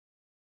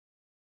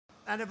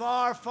And if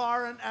our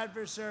foreign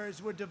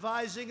adversaries were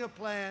devising a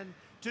plan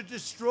to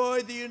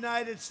destroy the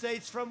United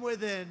States from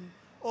within,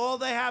 all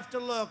they have to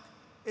look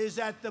is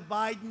at the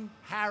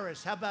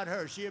Biden-Harris. How about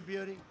her? Is she a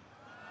beauty?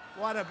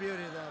 What a beauty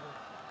that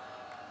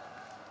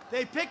is.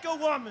 They pick a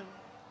woman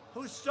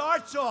who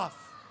starts off.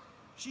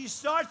 She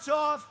starts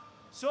off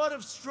sort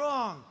of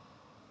strong.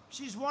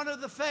 She's one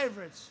of the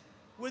favorites.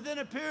 Within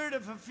a period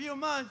of a few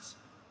months,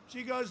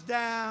 she goes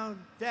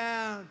down,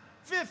 down.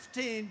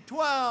 15,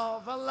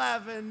 12,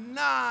 11,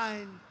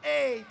 9,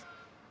 8,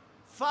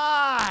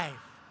 5,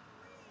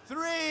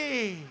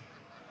 3,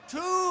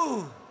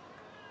 2.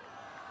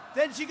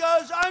 Then she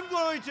goes, I'm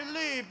going to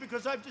leave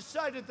because I've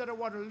decided that I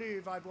want to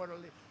leave. I want to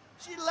leave.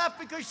 She left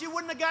because she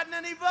wouldn't have gotten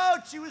any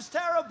votes. She was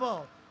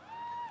terrible.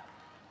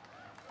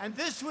 And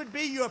this would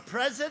be your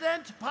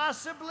president,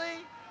 possibly?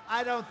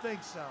 I don't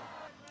think so.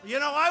 You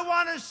know, I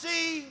want to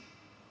see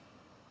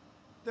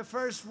the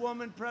first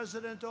woman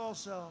president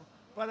also.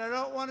 But I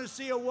don't want to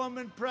see a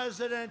woman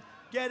president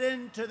get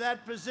into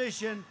that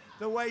position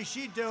the way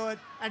she do it,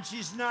 and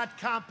she's not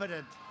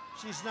competent.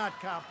 She's not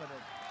competent.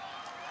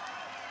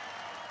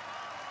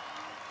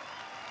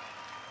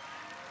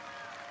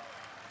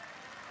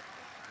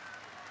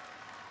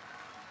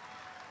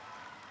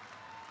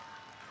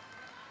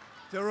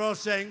 They're all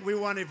saying, we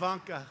want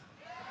Ivanka.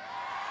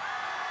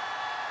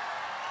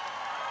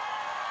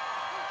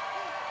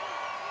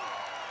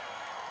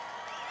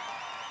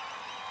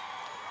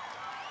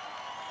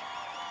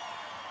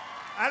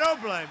 I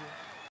don't blame you.